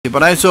Y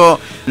para eso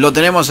lo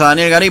tenemos a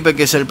Daniel Garipe,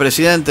 que es el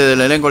presidente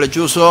del elenco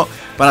lechuzo,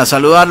 para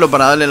saludarlo,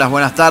 para darle las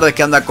buenas tardes,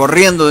 que anda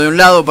corriendo de un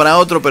lado para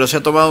otro, pero se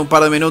ha tomado un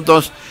par de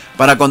minutos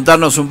para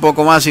contarnos un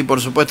poco más y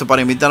por supuesto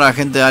para invitar a la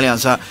gente de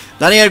Alianza.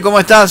 Daniel, ¿cómo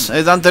estás?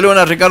 Dante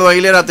Luna, Ricardo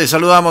Aguilera, te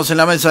saludamos en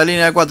la mesa de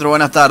Línea de 4,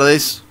 buenas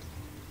tardes.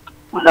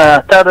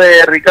 Buenas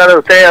tardes, Ricardo, a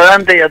usted, a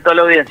Dante y a toda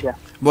la audiencia.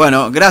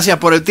 Bueno, gracias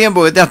por el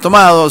tiempo que te has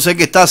tomado, sé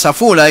que estás a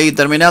full ahí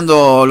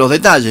terminando los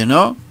detalles,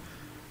 ¿no?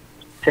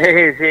 Sí,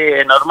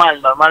 es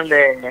normal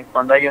de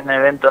cuando hay un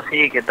evento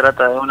así que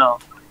trata de uno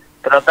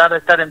tratar de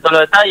estar en todos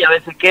los detalles, a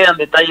veces quedan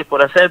detalles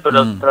por hacer,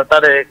 pero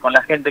tratar de, con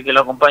la gente que lo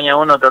acompaña a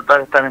uno, tratar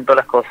de estar en todas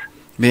las cosas.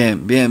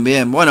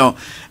 Bien. Bueno,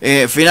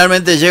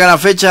 finalmente llega la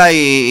fecha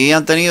y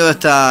han tenido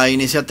esta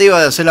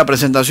iniciativa de hacer la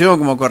presentación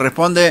como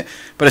corresponde,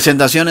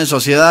 presentación en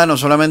sociedad, no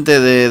solamente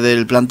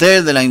del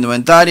plantel, de la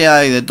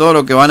indumentaria y de todo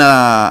lo que van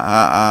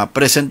a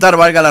presentar,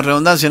 valga la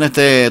redundancia, en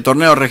este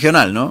torneo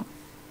regional, ¿no?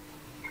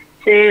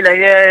 Sí, la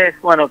idea es,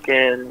 bueno,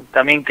 que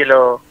también que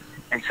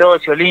el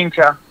socio, el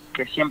hincha,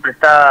 que siempre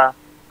está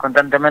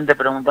constantemente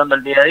preguntando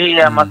el día a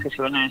día, más que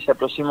se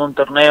aproxima un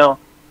torneo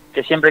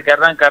que siempre que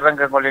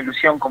arranca con la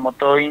ilusión, como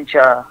todo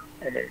hincha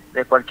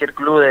de cualquier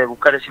club, de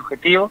buscar ese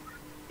objetivo.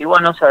 Y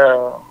bueno,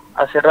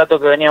 hace rato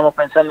que veníamos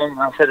pensando en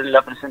hacer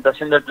la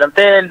presentación del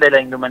plantel, de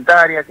la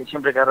indumentaria, que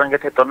siempre que arranca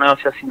este torneo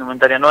se hace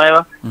indumentaria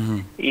nueva.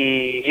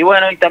 Y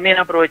bueno, y también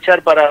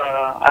aprovechar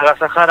para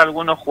agasajar a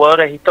algunos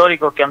jugadores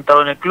históricos que han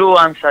estado en el club,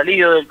 han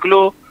salido del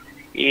club,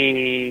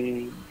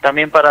 y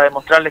también para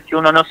demostrarles que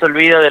uno no se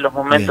olvida de los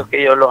momentos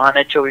que ellos los han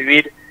hecho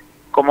vivir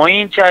como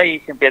hincha y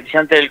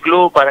simpatizante del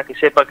club, para que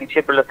sepa que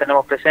siempre los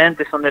tenemos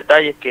presentes. Son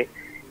detalles que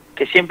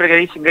siempre que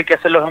dicen que hay que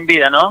hacerlos en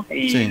vida, ¿no?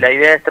 Y la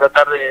idea es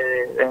tratar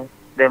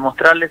de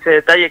mostrarles ese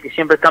detalle, que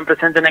siempre están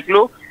presentes en el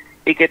club,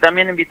 y que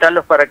también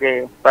invitarlos para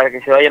que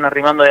se vayan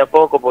arrimando de a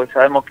poco, porque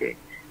sabemos que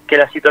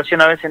la situación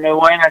a veces no es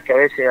buena, que a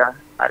veces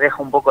aleja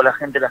un poco a la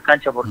gente de las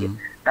canchas porque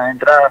las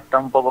entradas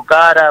están un poco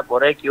caras,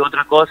 por X u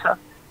otra cosa.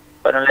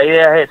 Pero la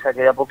idea es esa,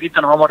 que de a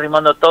poquito nos vamos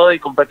arrimando todo y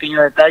con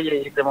pequeños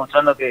detalles y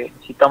demostrando que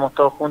si estamos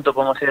todos juntos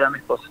podemos hacer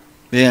grandes cosas.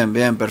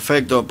 Bien,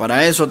 perfecto.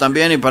 Para eso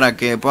también y para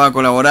que pueda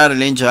colaborar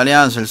el hincha de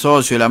Alianza, el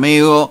socio, el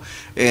amigo,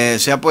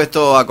 se ha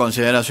puesto a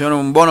consideración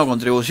un bono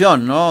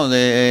contribución, ¿no?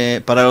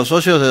 Para los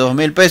socios de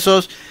 2.000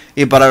 pesos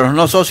y para los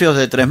no socios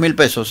de 3.000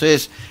 pesos.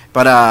 Es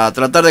para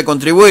tratar de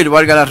contribuir,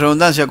 valga la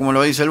redundancia, como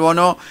lo dice el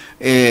bono,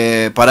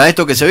 para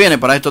esto que se viene,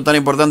 para esto tan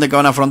importante que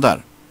van a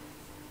afrontar.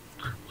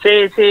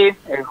 Sí,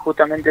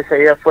 justamente esa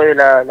idea fue de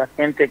la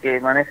gente que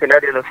maneja el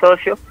área de los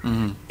socios.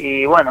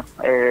 Y bueno,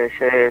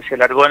 se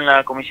largó en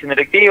la comisión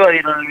directiva,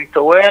 dieron el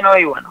visto bueno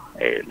y bueno,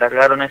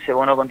 largaron ese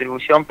bono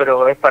contribución,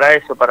 pero es para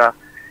eso, para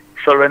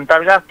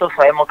solventar gastos.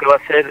 Sabemos que va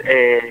a ser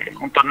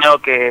un torneo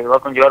que va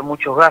a conllevar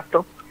muchos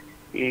gastos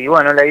y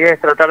bueno, la idea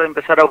es tratar de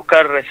empezar a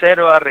buscar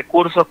reservas,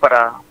 recursos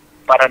para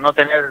no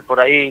tener por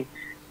ahí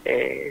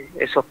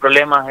esos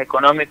problemas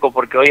económicos,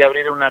 porque hoy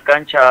abrir una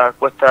cancha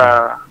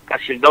cuesta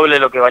casi el doble de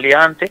lo que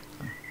valía antes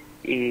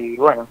y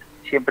bueno,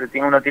 siempre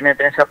uno tiene que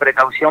tener esa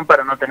precaución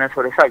para no tener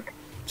sobresalto.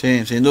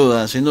 Sí, sin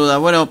duda.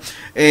 Bueno,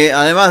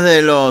 además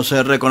de los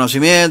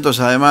reconocimientos,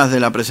 además de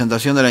la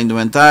presentación de la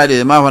indumentaria y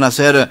demás, van a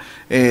hacer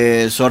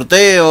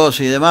sorteos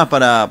y demás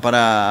para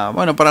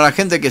la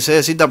gente que se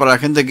dé cita, para la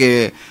gente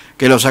que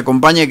los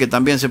acompañe, que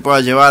también se pueda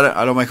llevar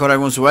a lo mejor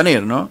algún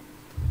souvenir, ¿no?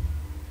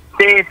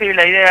 Sí,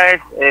 la idea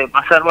es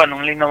pasar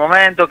un lindo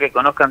momento, que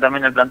conozcan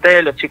también el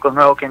plantel, los chicos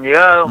nuevos que han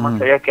llegado,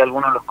 más allá que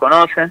algunos los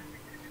conocen,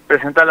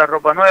 presentar la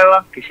ropa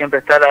nueva, que siempre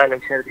está la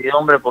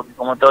incertidumbre, porque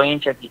como todo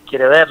hincha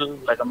quiere ver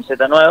la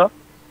camiseta nueva,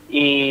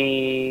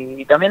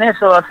 y también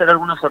eso, hacer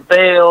algunos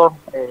sorteos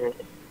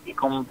y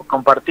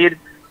compartir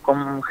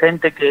con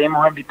gente que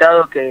hemos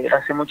invitado, que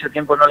hace mucho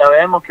tiempo no la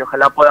vemos, que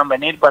ojalá puedan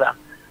venir para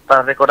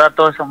recordar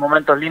todos esos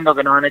momentos lindos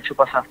que nos han hecho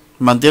pasar.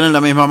 ¿Mantienen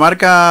la misma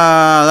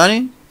marca,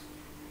 Dani?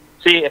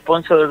 Sí,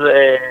 sponsor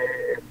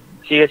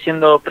sigue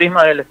siendo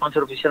Prisma, el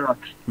sponsor oficial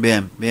nuestro.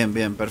 Bien,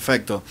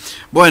 perfecto.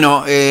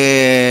 Bueno,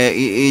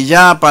 y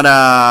ya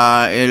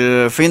para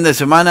el fin de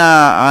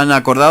semana, ¿han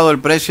acordado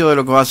el precio de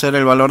lo que va a ser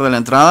el valor de la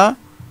entrada?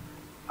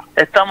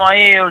 Estamos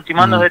ahí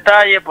ultimando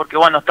detalles, porque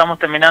bueno, estamos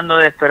terminando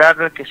de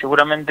esperar que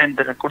seguramente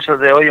entre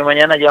recursos de hoy o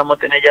mañana ya vamos a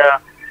tener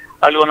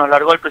algo. Nos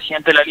largó el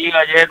presidente de la liga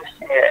ayer,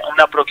 un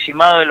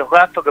aproximado de los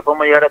gastos que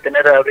podemos llegar a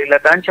tener al abrir la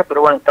cancha,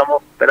 pero bueno,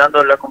 estamos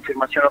esperando la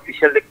confirmación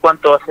oficial de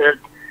cuánto va a ser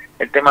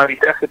el tema de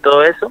arbitraje y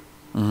todo eso,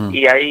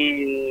 y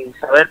ahí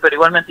saber, pero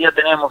igualmente ya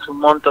tenemos un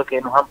monto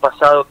que nos han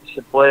pasado que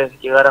se puede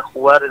llegar a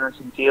jugar en el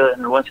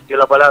buen sentido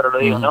de la palabra, lo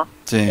digo, ¿no?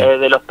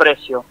 De los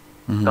precios.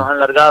 Nos han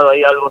largado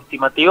ahí algo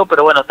estimativo,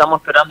 pero bueno, estamos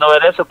esperando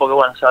ver eso, porque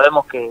bueno,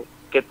 sabemos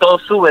que todo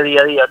sube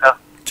día a día acá.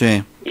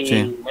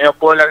 Yo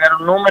puedo largar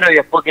un número y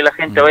después que la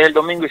gente vaya el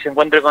domingo y se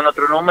encuentre con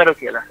otro número,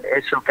 que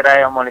eso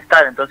trae a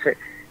molestar. Entonces,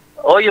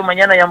 hoy o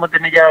mañana ya vamos a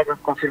tener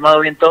confirmado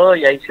bien todo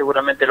y ahí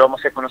seguramente lo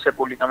vamos a conocer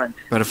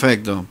públicamente.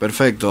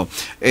 Perfecto.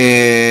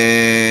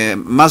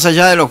 Más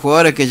allá de los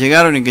jugadores que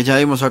llegaron y que ya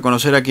dimos a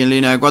conocer aquí en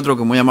Línea de 4,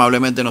 que muy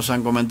amablemente nos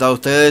han comentado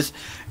ustedes,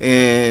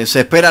 ¿se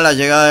espera la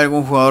llegada de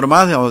algún jugador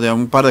más o de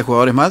un par de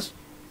jugadores más?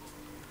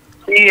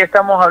 Sí,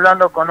 estamos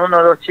hablando con uno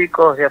o dos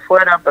chicos de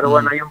afuera, pero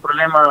bueno, hay un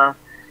problema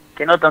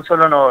que no tan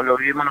solo lo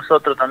vivimos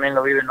nosotros, también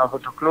lo viven los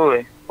otros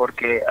clubes,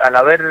 porque al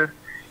haber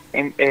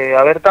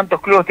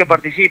tantos clubes que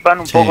participan,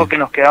 un poco que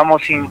nos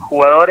quedamos sin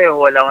jugadores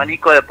o el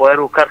abanico de poder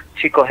buscar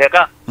chicos de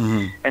acá.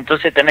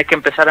 Entonces tenés que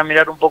empezar a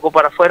mirar un poco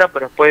para afuera,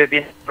 pero después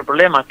viene otro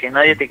problema, que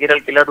nadie te quiere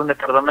alquilar un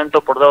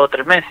departamento por 2 o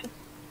 3 meses.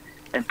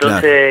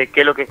 Entonces,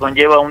 ¿qué es lo que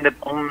conlleva un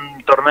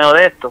torneo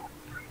de esto?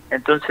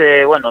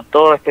 Entonces, bueno,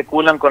 todos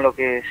especulan con lo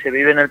que se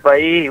vive en el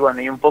país y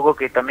bueno, y un poco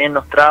que también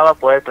nos traba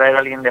poder traer a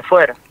alguien de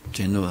afuera.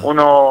 Sin duda.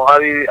 Uno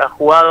ha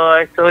jugado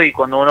a esto y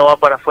cuando uno va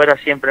para afuera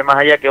siempre, más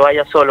allá que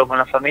vaya solo con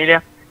la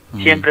familia,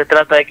 siempre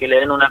trata de que le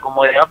den una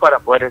comodidad para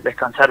poder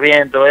descansar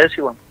bien, todo eso,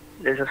 y bueno,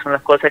 esas son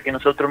las cosas que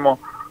nosotros hemos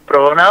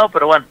progonado,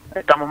 pero bueno,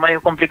 estamos medio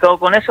complicados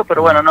con eso,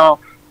 pero bueno,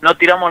 no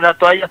tiramos la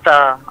toalla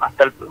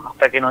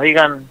hasta que nos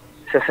digan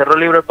se cerró el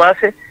libro de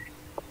pase.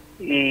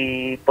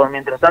 Y por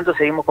mientras tanto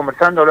seguimos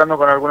conversando, hablando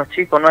con algunos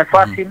chicos. No es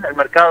fácil el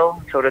mercado,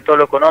 sobre todo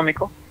lo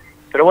económico,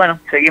 pero bueno,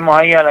 seguimos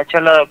ahí a la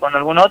charla con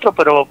algún otro,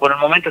 pero por el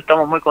momento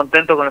estamos muy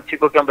contentos con los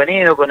chicos que han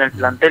venido, con el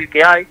plantel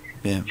que hay.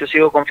 Yo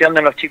sigo confiando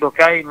en los chicos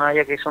que hay, más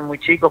allá que son muy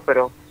chicos,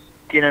 pero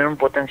tienen un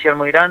potencial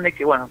muy grande,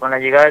 que bueno, con la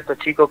llegada de estos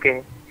chicos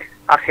que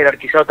ha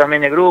jerarquizado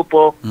también el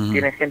grupo,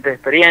 tiene gente de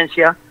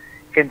experiencia,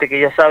 gente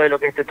que ya sabe lo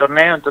que es este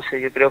torneo, entonces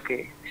yo creo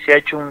que se ha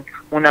hecho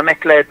una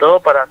mezcla de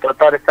todo para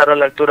tratar de estar a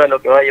la altura de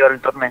lo que va a llevar el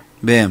torneo.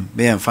 Bien,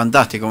 bien,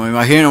 fantástico. Me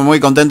imagino muy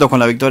contentos con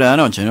la victoria de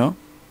anoche, ¿no?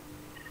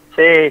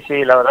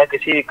 Sí, la verdad que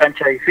sí,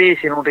 cancha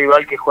difícil, un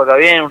rival que juega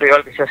bien, un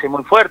rival que se hace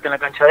muy fuerte en la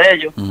cancha de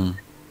ellos.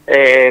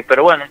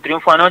 Pero bueno, el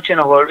triunfo anoche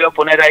nos volvió a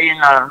poner ahí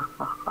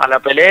a la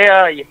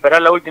pelea y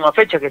esperar la última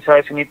fecha que se va a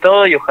definir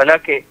todo y ojalá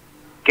que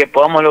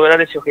podamos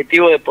lograr ese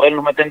objetivo de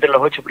podernos meter entre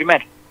los 8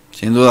 primeros.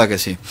 Sin duda que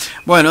sí.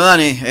 Bueno,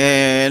 Dani,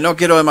 no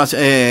quiero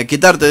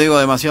quitarte,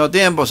 demasiado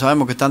tiempo.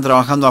 Sabemos que están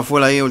trabajando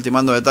afuera ahí,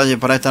 ultimando detalles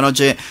para esta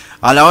noche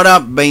a la hora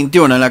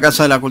 21 en la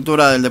Casa de la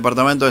Cultura del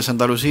Departamento de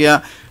Santa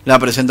Lucía. La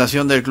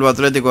presentación del Club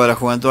Atlético de la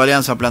Juventud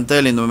Alianza,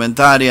 plantel,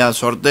 indumentaria,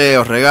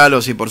 sorteos,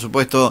 regalos y por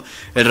supuesto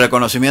el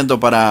reconocimiento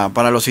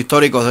para los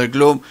históricos del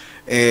club,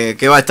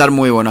 que va a estar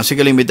muy bueno. Así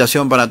que la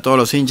invitación para todos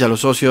los hinchas, los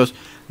socios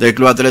del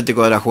Club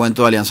Atlético de la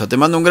Juventud Alianza. Te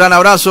mando un gran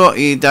abrazo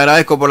y te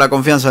agradezco por la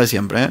confianza de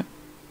siempre,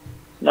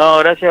 No,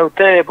 gracias a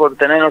ustedes por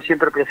tenernos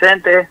siempre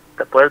presentes,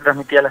 poder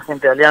transmitir a la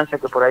gente de Alianza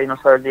que por ahí no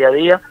sabe el día a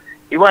día.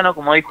 Y bueno,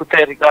 como dijo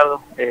usted,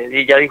 Ricardo,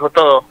 y ya dijo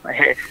todo,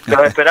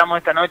 los esperamos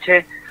esta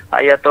noche,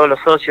 ahí a todos los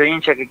socios,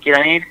 hinchas que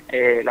quieran ir,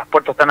 las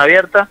puertas están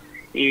abiertas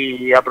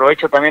y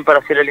aprovecho también para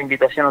hacerle la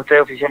invitación a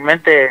ustedes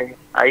oficialmente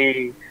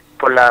ahí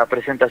por la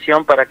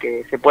presentación para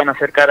que se puedan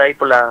acercar ahí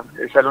por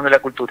el Salón de la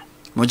Cultura.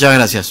 Muchas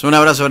gracias. Un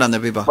abrazo grande,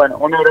 Pipa. Bueno,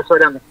 un abrazo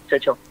grande.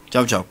 Chau.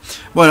 Chau.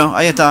 Bueno,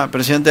 ahí está,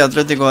 presidente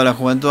Atlético de la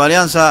Juventud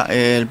Alianza,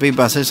 el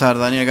Pipa César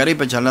Daniel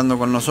Garipe, charlando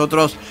con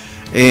nosotros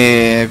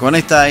con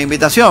esta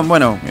invitación.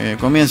 Bueno,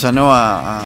 comienza, ¿no?, a